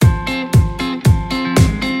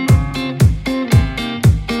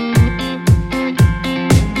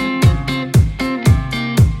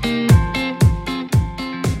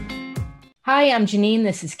I'm Janine.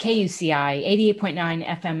 This is KUCI 88.9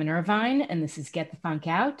 FM in Irvine, and this is Get the Funk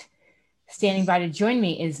Out. Standing by to join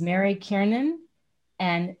me is Mary Kiernan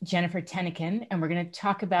and Jennifer Tennekin, and we're going to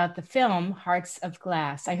talk about the film Hearts of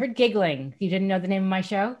Glass. I heard giggling. You didn't know the name of my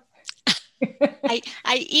show? I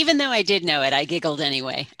even though I did know it, I giggled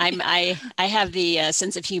anyway. I have the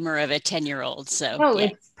sense of humor of a 10-year-old. So yeah.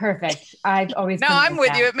 It's perfect. I've always No, been I'm like with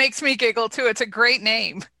that. you. It makes me giggle too. It's a great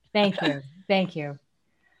name. Thank you. Thank you.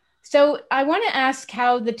 So I want to ask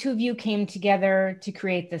how the two of you came together to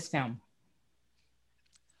create this film.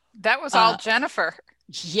 That was all Jennifer.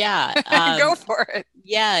 Yeah. Go for it.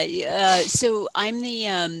 Yeah. So I'm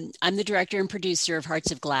the director and producer of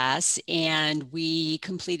Hearts of Glass, and we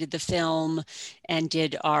completed the film and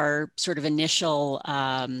did our sort of initial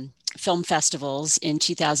film festivals in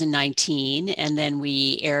 2019, and then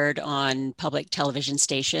we aired on public television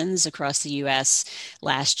stations across the US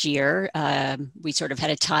last year. We sort of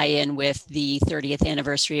had a tie-in with the 30th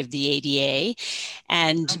anniversary of the ADA,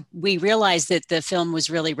 and we realized that the film was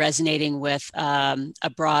really resonating with a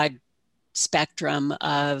broad spectrum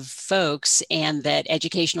of folks, and that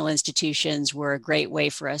educational institutions were a great way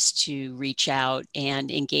for us to reach out and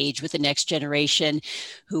engage with the next generation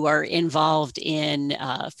who are involved in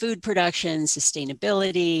food production,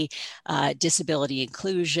 sustainability, disability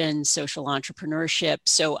inclusion, social entrepreneurship.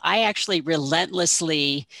 So I actually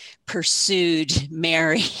relentlessly pursued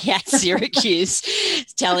Mary at Syracuse,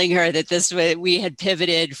 telling her that we had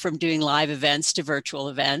pivoted from doing live events to virtual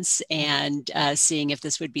events, and seeing if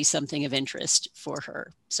this would be something of interest for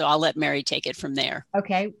her. So I'll let Mary take it from there.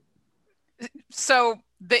 Okay. So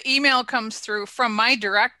the email comes through from my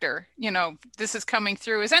director, this is coming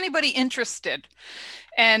through. Is anybody interested?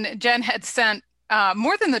 And Jen had sent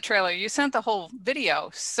more than the trailer. You sent the whole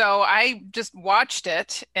video. So I just watched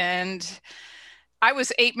it, and I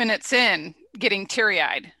was 8 minutes in getting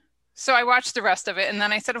teary-eyed. So I watched the rest of it, and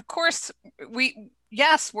then I said, of course,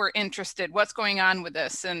 we're interested. What's going on with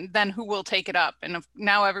this? And then who will take it up? And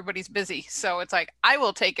now everybody's busy. So it's like, I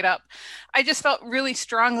will take it up. I just felt really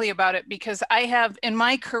strongly about it because I have in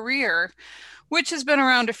my career, which has been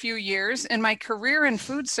around a few years, in my career in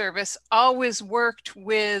food service, always worked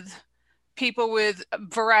with people with a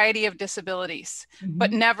variety of disabilities,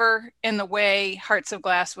 but never in the way Hearts of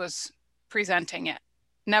Glass was presenting it,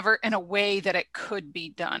 never in a way that it could be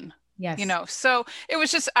done. Yes. So it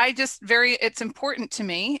was it's important to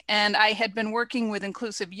me. And I had been working with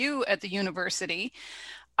Inclusive U at the university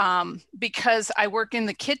because I work in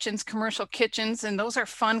the kitchens, commercial kitchens, and those are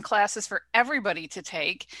fun classes for everybody to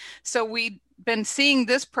take. So we'd been seeing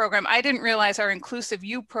this program. I didn't realize our Inclusive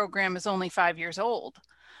U program is only 5 years old.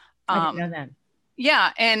 I didn't know that.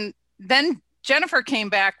 Yeah. And then Jennifer came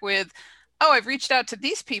back with, I've reached out to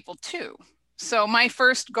these people too. So my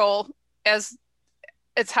first goal, as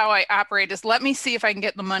it's how I operate, is let me see if I can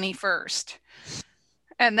get the money first,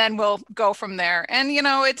 and then we'll go from there. And,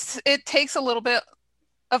 it takes a little bit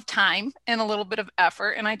of time and a little bit of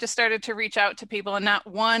effort. And I just started to reach out to people, and not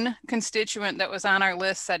one constituent that was on our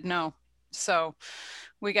list said no. So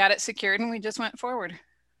we got it secured, and we just went forward.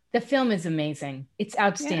 The film is amazing. It's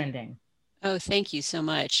outstanding. Yeah. Oh, thank you so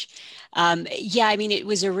much. It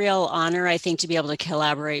was a real honor, I think, to be able to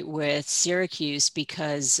collaborate with Syracuse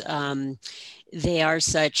because they are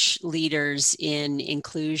such leaders in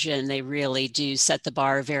inclusion. They really do set the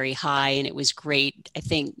bar very high, and it was great. I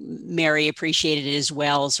think Mary appreciated it as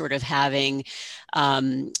well, sort of having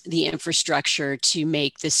the infrastructure to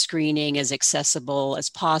make the screening as accessible as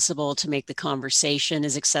possible, to make the conversation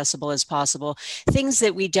as accessible as possible. Things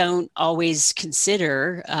that we don't always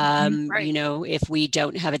consider, Right. If we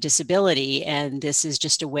don't have a disability. And this is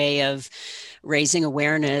just a way of raising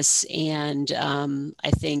awareness, and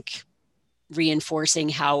I think reinforcing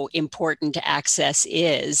how important access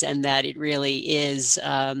is, and that it really is,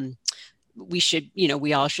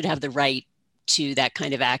 we all should have the right to that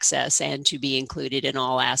kind of access and to be included in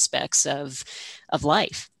all aspects of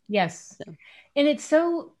life. Yes. So. And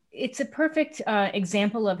it's a perfect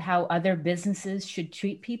example of how other businesses should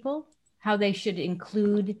treat people, how they should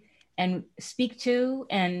include and speak to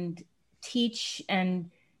and teach and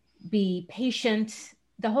be patient,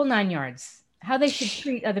 the whole 9 yards, how they should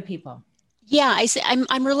treat other people. Yeah,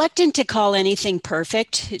 I'm reluctant to call anything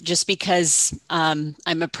perfect just because I'm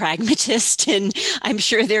a pragmatist, and I'm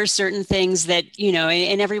sure there are certain things that,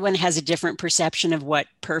 and everyone has a different perception of what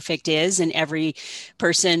perfect is, and every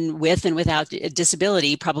person with and without a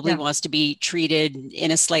disability probably wants to be treated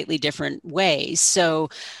in a slightly different way. So,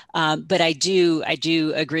 but I do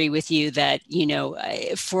agree with you that,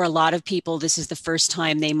 for a lot of people, this is the first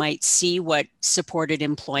time they might see what supported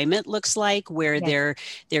employment looks like, where there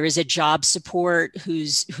is a job support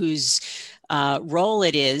whose role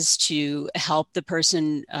it is to help the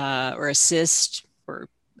person or assist or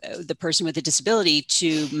the person with a disability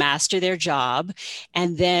to master their job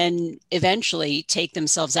and then eventually take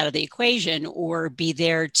themselves out of the equation or be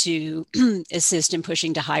there to assist in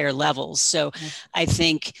pushing to higher levels. So I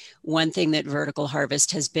think one thing that Vertical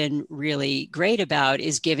Harvest has been really great about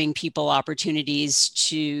is giving people opportunities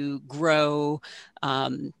to grow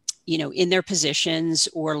in their positions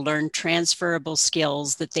or learn transferable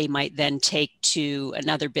skills that they might then take to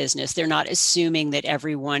another business. They're not assuming that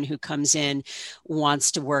everyone who comes in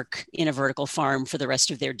wants to work in a vertical farm for the rest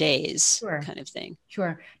of their days, Sure. kind of thing.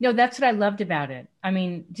 Sure. No, that's what I loved about it. I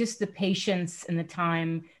mean, just the patience and the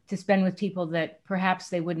time to spend with people that perhaps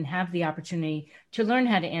they wouldn't have the opportunity to learn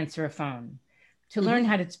how to answer a phone, to learn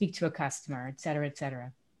how to speak to a customer, et cetera, et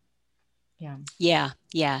cetera. Yeah,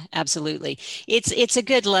 absolutely. It's a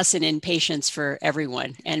good lesson in patience for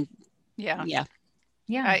everyone. And yeah.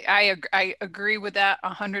 I agree with that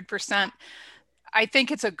 100%. I think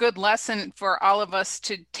it's a good lesson for all of us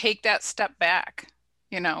to take that step back.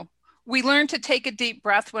 We learn to take a deep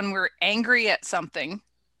breath when we're angry at something,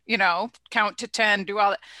 count to 10, do all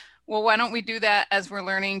that. Well, why don't we do that as we're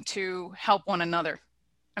learning to help one another?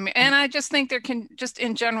 I mean, and I just think there can just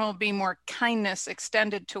in general be more kindness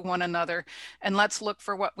extended to one another, and let's look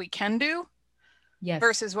for what we can do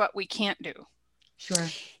versus what we can't do. Sure.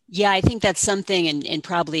 Yeah, I think that's something, and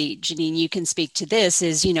probably Janine, you can speak to this,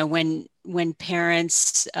 is, when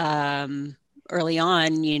parents early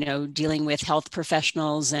on, dealing with health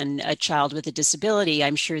professionals and a child with a disability,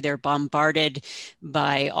 I'm sure they're bombarded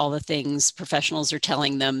by all the things professionals are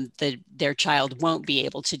telling them that their child won't be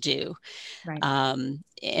able to do. Right.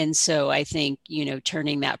 And so I think,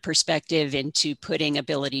 turning that perspective into putting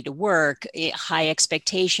ability to work, high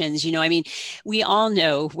expectations, we all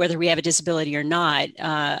know whether we have a disability or not.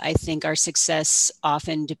 I think our success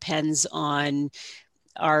often depends on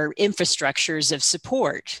our infrastructures of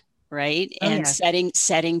support, right? And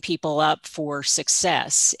setting people up for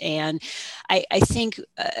success. And I think,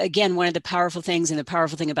 again, one of the powerful things and the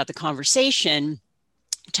powerful thing about the conversation,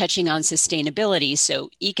 touching on sustainability, so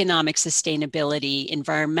economic sustainability,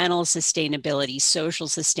 environmental sustainability, social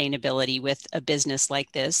sustainability with a business like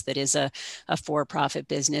this that is a for-profit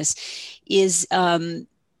business, is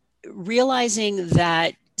realizing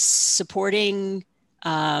that supporting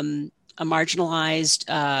a marginalized,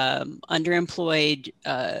 underemployed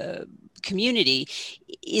community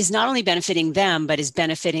is not only benefiting them, but is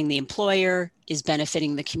benefiting the employer, is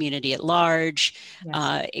benefiting the community at large.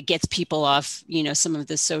 It gets people off, some of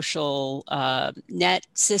the social net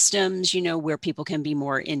systems, where people can be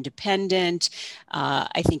more independent.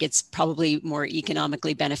 I think it's probably more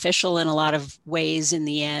economically beneficial in a lot of ways in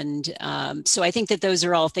the end. So I think that those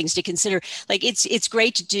are all things to consider. Like it's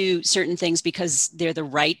great to do certain things because they're the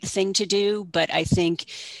right thing to do, but I think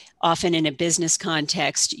often in a business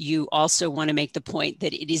context, you also want to make the point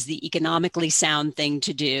that it is the economically sound thing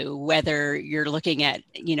to do, whether you're looking at,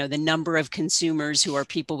 the number of consumers who are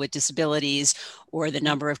people with disabilities or the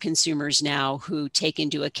number of consumers now who take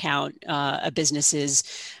into account a business's,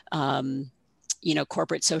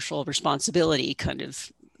 corporate social responsibility kind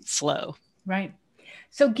of flow. Right.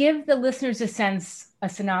 So give the listeners a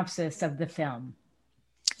synopsis of the film.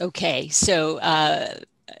 Okay. So,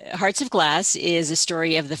 Hearts of Glass is a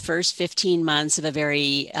story of the first 15 months of a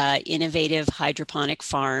very innovative hydroponic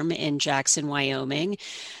farm in Jackson, Wyoming.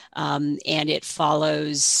 And it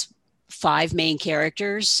follows 5 main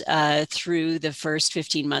characters through the first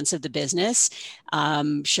 15 months of the business,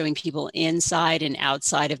 showing people inside and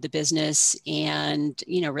outside of the business, and,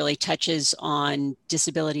 really touches on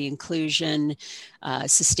disability inclusion,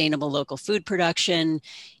 sustainable local food production,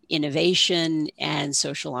 innovation, and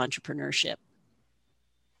social entrepreneurship.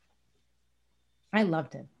 I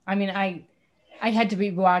loved it. I mean, I had to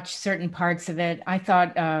rewatch certain parts of it. I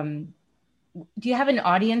thought, do you have an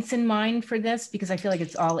audience in mind for this? Because I feel like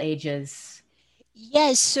it's all ages.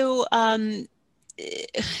 Yes. So I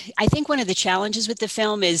think one of the challenges with the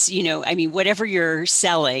film is, whatever you're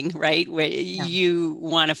selling, right, you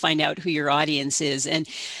want to find out who your audience is. And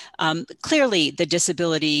clearly the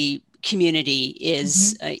disability community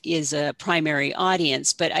is a primary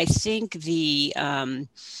audience. But I think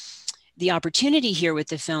the opportunity here with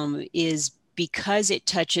the film is because it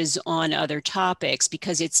touches on other topics,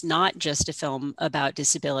 because it's not just a film about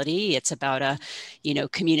disability. It's about a,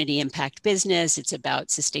 community impact business. It's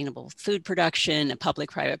about sustainable food production, a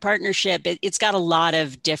public-private partnership. It's got a lot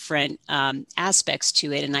of different aspects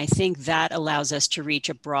to it. And I think that allows us to reach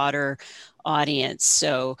a broader audience.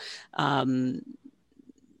 So,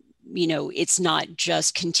 it's not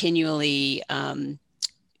just continually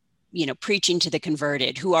preaching to the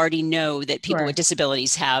converted who already know that people Sure. with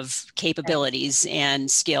disabilities have capabilities and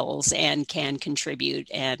skills and can contribute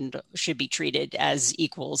and should be treated as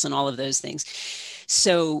equals and all of those things.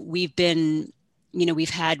 So we've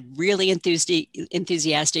had really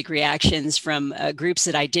enthusiastic reactions from groups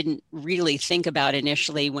that I didn't really think about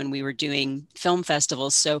initially when we were doing film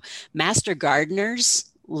festivals. So Master Gardeners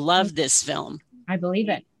love this film. I believe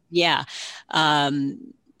it. Yeah.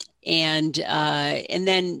 And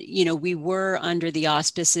then, we were under the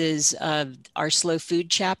auspices of our Slow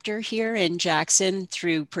Food chapter here in Jackson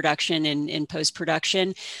through production and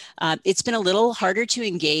post-production. It's been a little harder to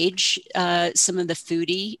engage some of the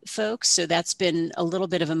foodie folks. So that's been a little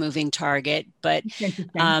bit of a moving target, but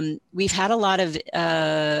we've had a lot of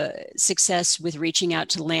success with reaching out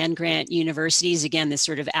to land-grant universities. Again, this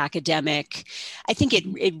sort of academic, I think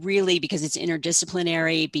it really, because it's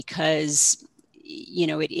interdisciplinary, because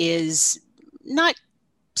it is not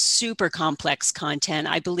super complex content.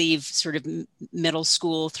 I believe sort of middle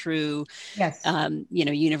school through, yes.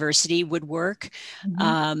 University would work.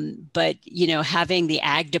 But, having the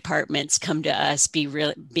ag departments come to us,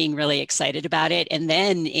 being really excited about it, and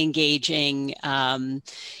then engaging,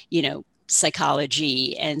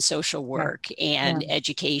 psychology and social work and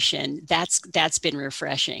education, that's been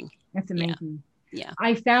refreshing. That's amazing. Yeah.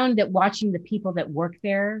 I found that watching the people that work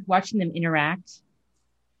there, watching them interact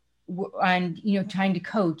and, trying to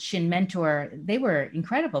coach and mentor, they were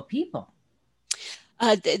incredible people.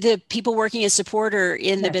 The people working as supporter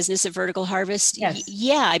in the business of Vertical Harvest. Yes.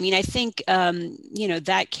 Yeah. I mean, I think,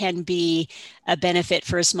 that can be a benefit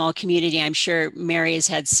for a small community. I'm sure Mary has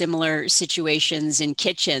had similar situations in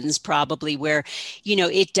kitchens, probably, where,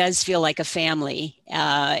 it does feel like a family.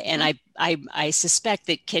 And I suspect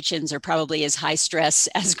that kitchens are probably as high stress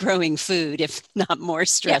as growing food, if not more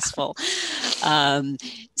stressful.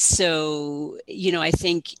 So, I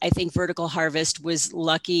think Vertical Harvest was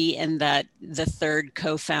lucky in that the third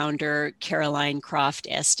co-founder, Caroline Croft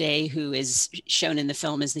Este, who is shown in the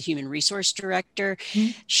film as the human resource director,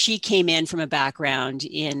 she came in from a background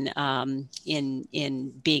in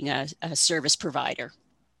being a service provider.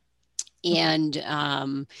 And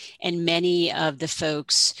many of the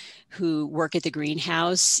folks who work at the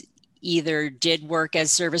greenhouse either did work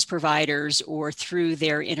as service providers or through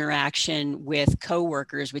their interaction with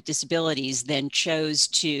coworkers with disabilities, then chose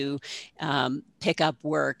to pick up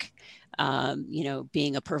work,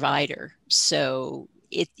 being a provider. So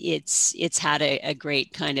it's had a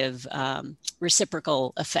great kind of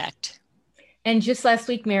reciprocal effect. And just last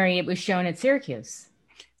week, Mary, it was shown at Syracuse.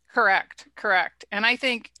 Correct. And I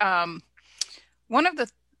think one of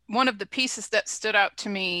the pieces that stood out to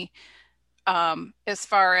me as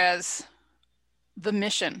far as the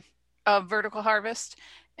mission of Vertical Harvest,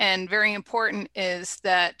 and very important, is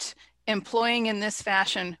that employing in this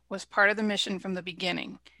fashion was part of the mission from the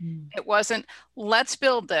beginning. It wasn't, let's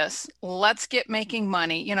build this, let's get making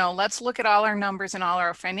money, let's look at all our numbers and all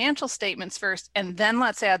our financial statements first, and then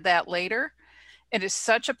let's add that later. It is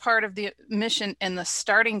such a part of the mission and the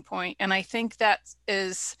starting point. And I think that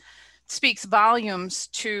speaks volumes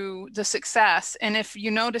to the success. And if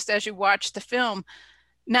you noticed as you watched the film,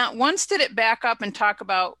 not once did it back up and talk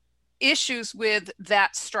about issues with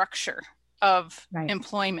that structure of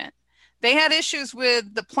employment. They had issues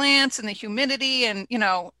with the plants and the humidity and,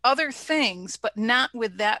 other things, but not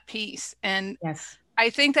with that piece. And I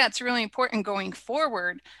think that's really important going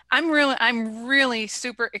forward. I'm really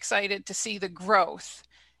super excited to see the growth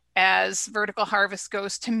as Vertical Harvest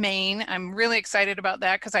goes to Maine. I'm really excited about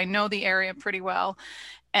that because I know the area pretty well.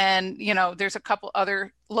 And, there's a couple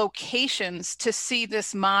other locations to see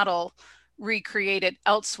this model recreated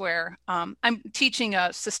elsewhere. I'm teaching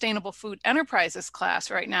a sustainable food enterprises class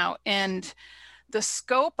right now, and the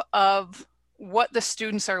scope of what the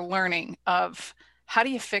students are learning of how do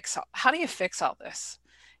you fix all this?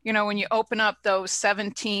 When you open up those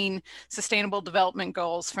 17 sustainable development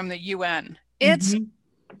goals from the UN, it's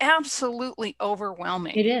absolutely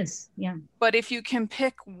overwhelming. It is, yeah. But if you can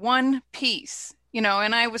pick one piece,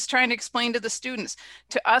 and I was trying to explain to the students,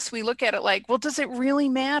 to us, we look at it like, well, does it really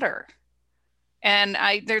matter? And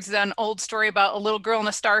there's an old story about a little girl and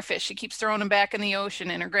a starfish. She keeps throwing them back in the ocean,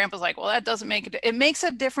 and her grandpa's like, well, that doesn't make it makes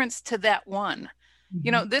a difference to that one.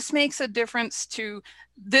 This makes a difference to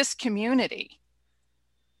this community.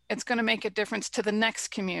 It's going to make a difference to the next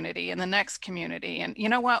community and the next community. And you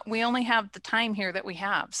know what? We only have the time here that we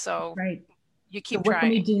have. So you keep trying. What can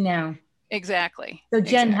we do now? Exactly. So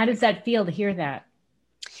Jen, how does that feel to hear that?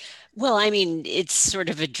 Well, I mean, it's sort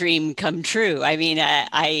of a dream come true. I mean,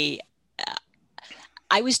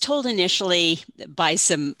 I was told initially by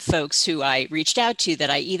some folks who I reached out to that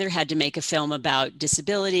I either had to make a film about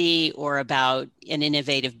disability or about an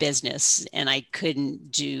innovative business, and I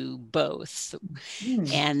couldn't do both.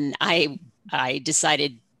 And I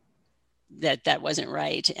decided that that wasn't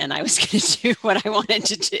right, and I was going to do what I wanted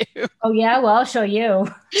to do. Oh yeah, well, I'll show you.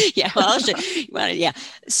 Yeah, well, I'll show you. Well, yeah.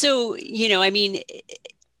 So, I mean,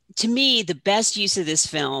 to me, the best use of this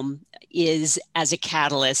film is as a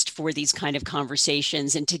catalyst for these kind of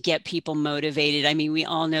conversations and to get people motivated. I mean, we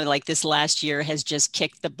all know like this last year has just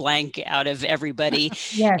kicked the blank out of everybody.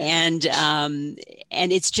 Yes. And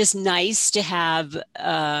it's just nice to have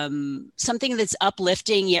something that's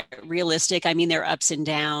uplifting yet realistic. I mean, there are ups and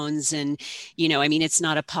downs, and I mean, it's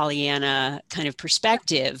not a Pollyanna kind of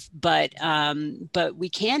perspective, but we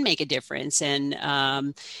can make a difference. And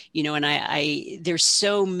and I there's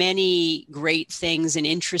so many great things and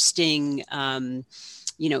interesting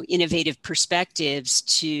innovative perspectives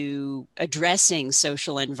to addressing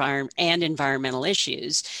social and environmental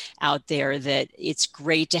issues out there, that it's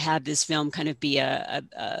great to have this film kind of be a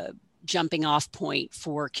jumping off point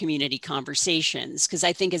for community conversations. Because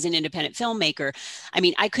I think as an independent filmmaker, I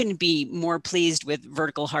mean, I couldn't be more pleased with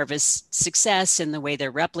Vertical Harvest's success and the way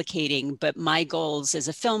they're replicating, but my goals as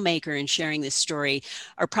a filmmaker in sharing this story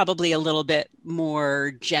are probably a little bit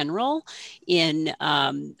more general in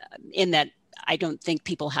that I don't think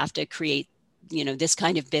people have to create this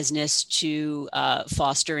kind of business to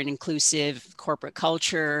foster an inclusive corporate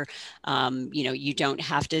culture. You don't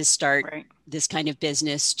have to start this kind of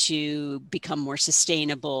business to become more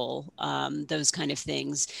sustainable, those kind of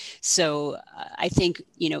things. So I think,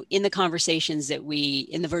 in the conversations that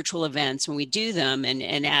in the virtual events, when we do them,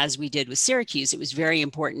 and as we did with Syracuse, it was very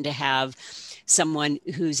important to have someone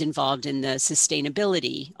who's involved in the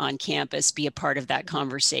sustainability on campus be a part of that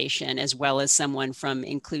conversation, as well as someone from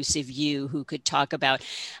Inclusive U who could talk about,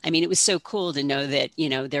 I mean, it was so cool to know that,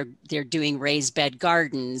 they're doing raised bed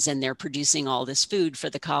gardens and they're producing all this food for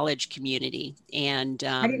the college community. And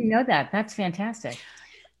I didn't know that. That's fantastic.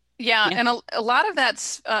 Yeah. And a lot of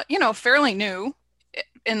that's, fairly new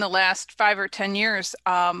in the last 5 or 10 years.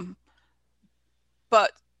 But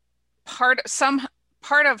part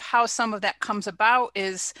of how some of that comes about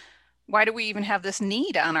is, why do we even have this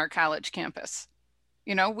need on our college campus?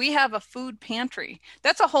 We have a food pantry.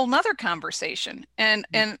 That's a whole nother conversation, and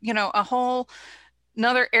a whole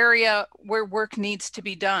another area where work needs to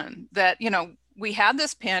be done. That, we had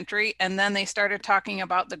this pantry, and then they started talking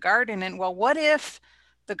about the garden, and well, what if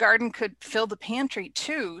the garden could fill the pantry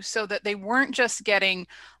too, so that they weren't just getting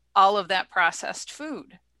all of that processed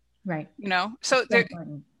food, right? So there,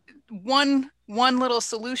 one little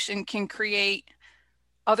solution can create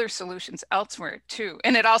other solutions elsewhere too.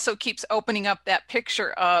 And it also keeps opening up that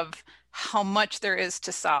picture of how much there is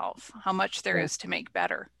to solve, how much there is to make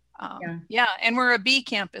better. And we're a B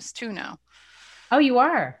campus too now. Oh, you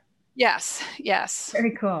are? Yes.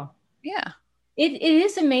 Very cool. Yeah. It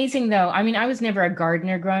is amazing though. I mean, I was never a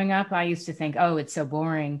gardener growing up. I used to think, oh, it's so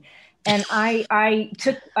boring. And I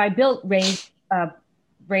built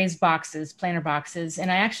raised boxes, planter boxes. And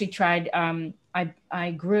I actually tried, I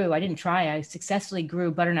successfully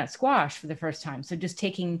grew butternut squash for the first time. So just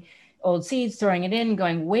taking old seeds, throwing it in,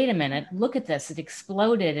 going, wait a minute, look at this. It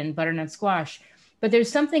exploded in butternut squash. But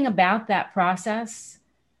there's something about that process,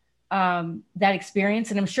 that experience.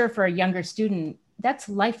 And I'm sure for a younger student, that's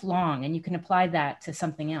lifelong, and you can apply that to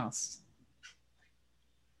something else.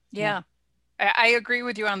 Yeah. I agree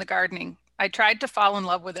with you on the gardening. I tried to fall in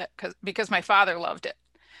love with it because my father loved it.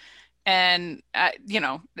 And,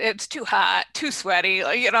 it's too hot, too sweaty,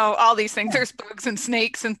 all these things. There's bugs and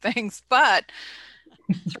snakes and things, but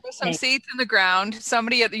throw some seeds in the ground.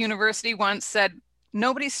 Somebody at the university once said,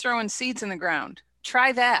 nobody's throwing seeds in the ground.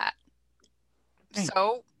 Try that. Right.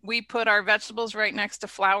 So we put our vegetables right next to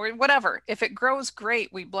flowers, whatever. If it grows,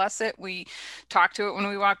 great. We bless it. We talk to it when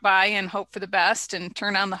we walk by and hope for the best and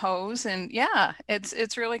turn on the hose. And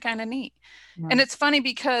it's really kind of neat. Yeah. And it's funny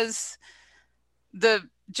because the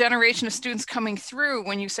generation of students coming through,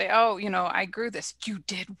 when you say, oh, I grew this, you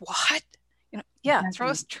did what?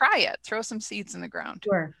 Exactly. Try it. Throw some seeds in the ground.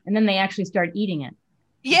 Sure. And then they actually start eating it.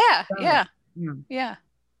 Yeah.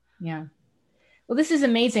 Well, this is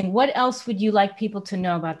amazing. What else would you like people to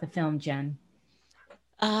know about the film, Jen?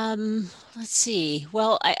 Let's see.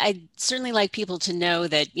 Well, I'd certainly like people to know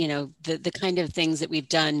that, the kind of things that we've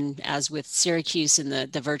done, as with Syracuse and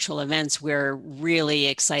the virtual events, we're really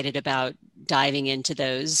excited about diving into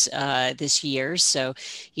those this year. So,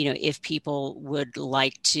 if people would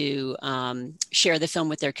like to share the film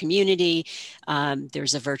with their community,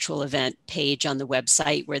 there's a virtual event page on the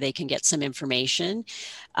website where they can get some information.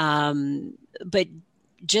 But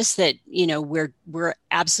just that, we're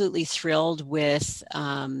absolutely thrilled with,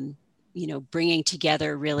 bringing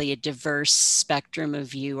together really a diverse spectrum of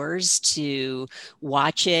viewers to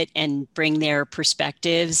watch it and bring their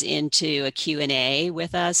perspectives into a Q&A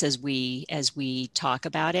with us as we talk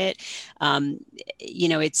about it.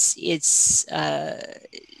 It's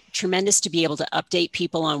tremendous to be able to update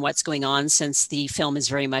people on what's going on, since the film is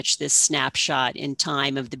very much this snapshot in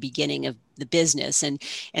time of the beginning of the business, and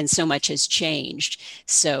so much has changed.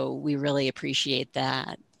 So we really appreciate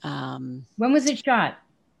that. When was it shot?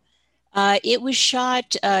 It was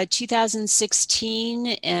shot 2016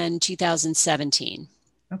 and 2017.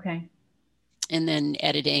 Okay. And then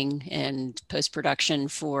editing and post-production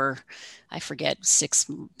for, I forget, 6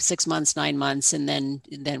 months, 9 months. And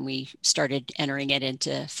then we started entering it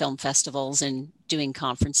into film festivals and doing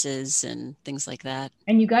conferences and things like that.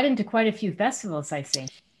 And you got into quite a few festivals, I see.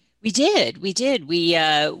 We did.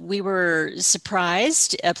 We were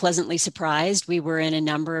surprised, pleasantly surprised. We were in a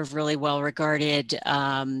number of really well-regarded,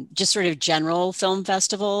 just sort of general film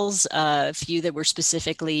festivals, a few that were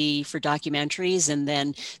specifically for documentaries, and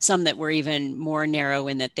then some that were even more narrow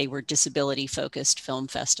in that they were disability-focused film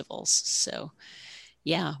festivals. So,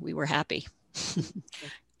 yeah, we were happy.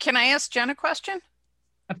 Can I ask Jen a question?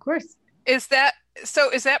 Of course. Is that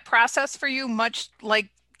process for you much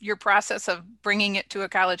like your process of bringing it to a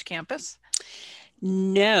college campus?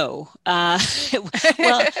 No. Well,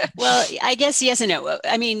 I guess yes and no.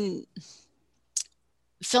 I mean,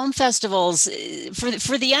 film festivals,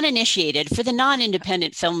 for the uninitiated, for the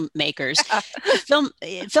non-independent filmmakers,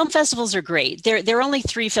 film festivals are great. There are only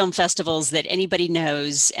 3 film festivals that anybody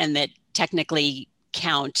knows and that technically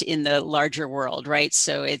count in the larger world, right?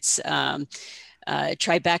 So it's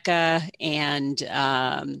Tribeca and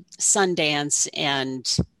Sundance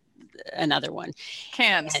and another one.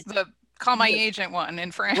 Cannes, the Call My Agent one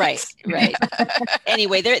in France. Right.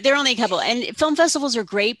 Anyway, there are only a couple, and film festivals are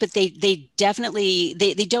great, but they definitely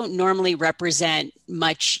don't normally represent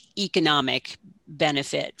much economic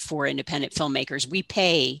benefit for independent filmmakers. We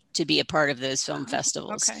pay to be a part of those film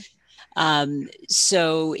festivals. Okay.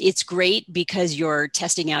 So it's great because you're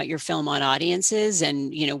testing out your film on audiences,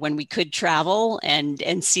 and when we could travel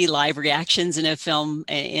and see live reactions in a film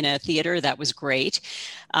in a theater, that was great.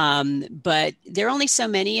 But there are only so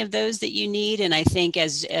many of those that you need, and I think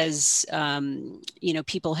as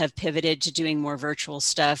people have pivoted to doing more virtual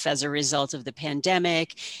stuff as a result of the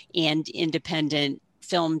pandemic, and independent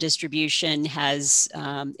film distribution has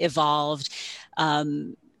evolved.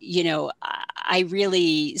 I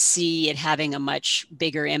really see it having a much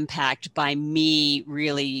bigger impact by me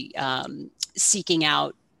really seeking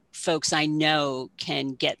out folks I know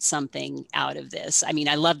can get something out of this. I mean,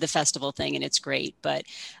 I love the festival thing and it's great, but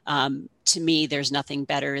to me, there's nothing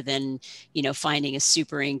better than, finding a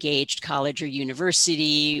super engaged college or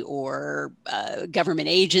university or government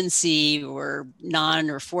agency or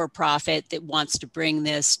non or for-profit that wants to bring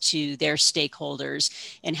this to their stakeholders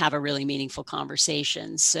and have a really meaningful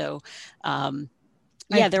conversation. So,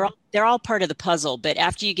 yeah, they're all part of the puzzle, but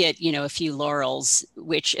after you get, a few laurels,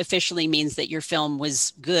 which officially means that your film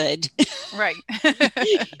was good, right?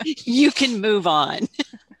 You can move on.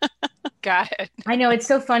 Got it. I know, it's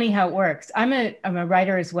so funny how it works. I'm a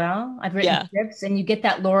writer as well. I've written scripts, and you get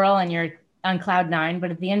that laurel and you're on cloud 9,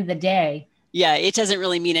 but at the end of the day, yeah, it doesn't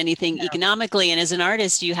really mean anything economically. And as an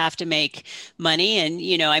artist, you have to make money. And,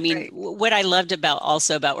 what I loved about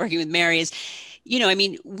working with Mary is,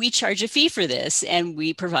 we charge a fee for this and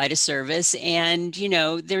we provide a service, and,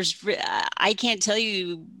 I can't tell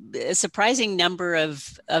you a surprising number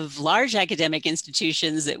of large academic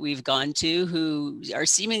institutions that we've gone to who are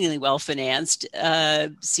seemingly well-financed,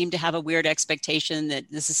 seem to have a weird expectation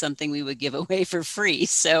that this is something we would give away for free.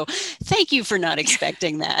 So thank you for not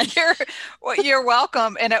expecting that. You're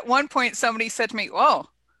welcome. And at one point somebody said to me, "Whoa,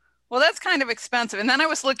 well, that's kind of expensive." And then I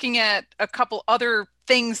was looking at a couple other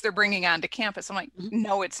things they're bringing onto campus. I'm like,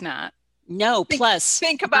 no, it's not. No,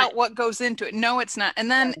 think about what goes into it. No, it's not.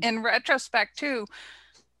 And then in retrospect too,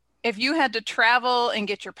 if you had to travel and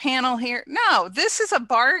get your panel here, no, this is a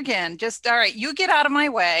bargain. Just, all right, you get out of my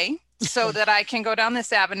way so that I can go down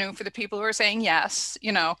this avenue for the people who are saying yes,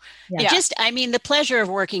 Yeah. The pleasure of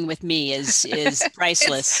working with me is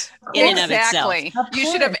priceless in and of itself. Exactly.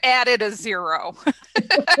 You should have added a 0.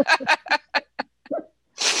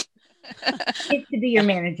 It's to be your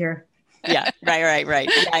manager. Yeah, right.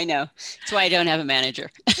 Yeah, I know. That's why I don't have a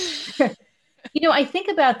manager. I think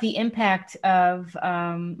about the impact of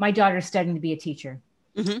my daughter studying to be a teacher.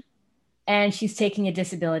 Mm-hmm. And she's taking a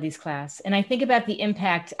disabilities class. And I think about the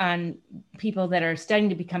impact on people that are studying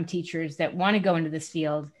to become teachers that want to go into this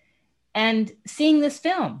field and seeing this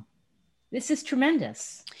film Mm-hmm. This is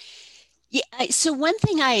tremendous. Yeah. So one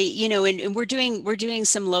thing and we're doing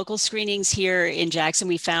some local screenings here in Jackson.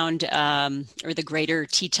 We found, or the greater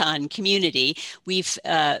Teton community, we've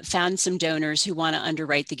found some donors who want to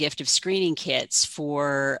underwrite the gift of screening kits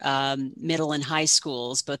for middle and high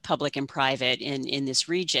schools, both public and private in this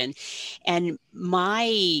region. And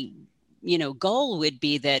my goal would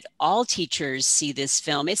be that all teachers see this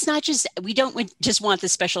film. It's not just, we don't just want the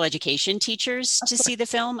special education teachers to see the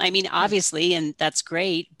film. I mean, obviously, and that's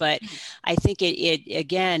great, but I think it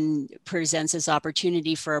again presents this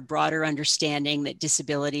opportunity for a broader understanding that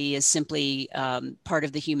disability is simply part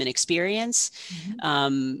of the human experience.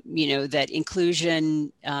 Mm-hmm. That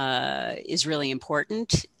inclusion is really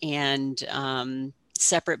important, and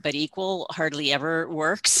separate but equal hardly ever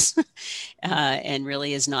works, and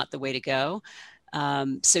really is not the way to go.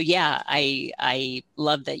 So yeah, I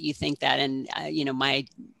love that you think that, and I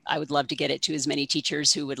would love to get it to as many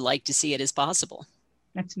teachers who would like to see it as possible.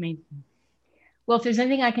 That's amazing. Well, if there's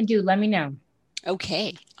anything I can do, let me know.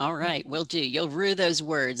 Okay, all right, will do. You'll rue those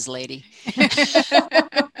words, lady.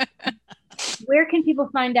 Where can people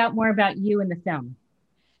find out more about you and the film?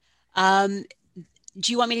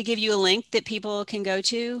 Do you want me to give you a link that people can go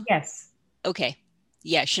to? Yes. Okay.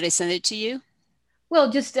 Yeah. Should I send it to you? Well,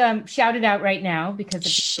 just shout it out right now, because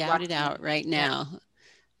shout it out right now. Okay.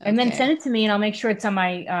 And then send it to me, and I'll make sure it's on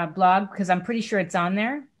my blog, because I'm pretty sure it's on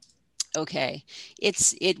there. Okay.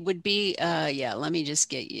 It would be yeah, let me just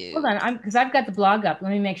get you. Hold on, because I've got the blog up.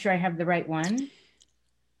 Let me make sure I have the right one.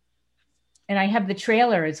 And I have the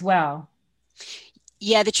trailer as well.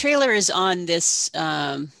 Yeah, the trailer is on this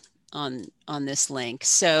on this link.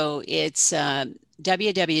 So it's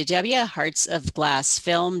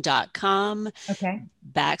www.heartsofglassfilm.com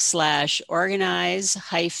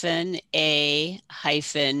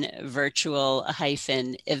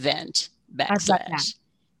 /organize-a-virtual-event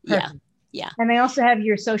Yeah. And I also have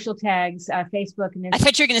your social tags, Facebook and Instagram. I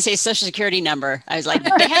thought you were going to say social security number. I was like,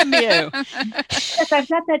 damn you. Yes, I've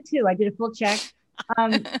got that too. I did a full check.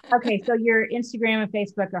 Okay, so your Instagram and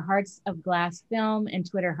Facebook are Hearts of Glass Film, and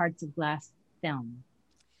Twitter, Hearts of Glass Film.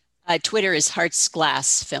 Twitter is Hearts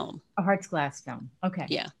Glass Film. Hearts Glass Film. Okay.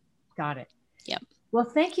 Yeah. Got it. Yep. Well,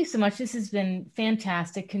 thank you so much. This has been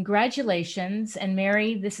fantastic. Congratulations. And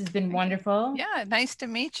Mary, this has been wonderful. Yeah, nice to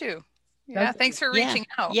meet you. Yeah, thanks for reaching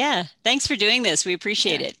out. Yeah, thanks for doing this. We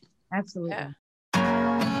appreciate it. Absolutely. Yeah.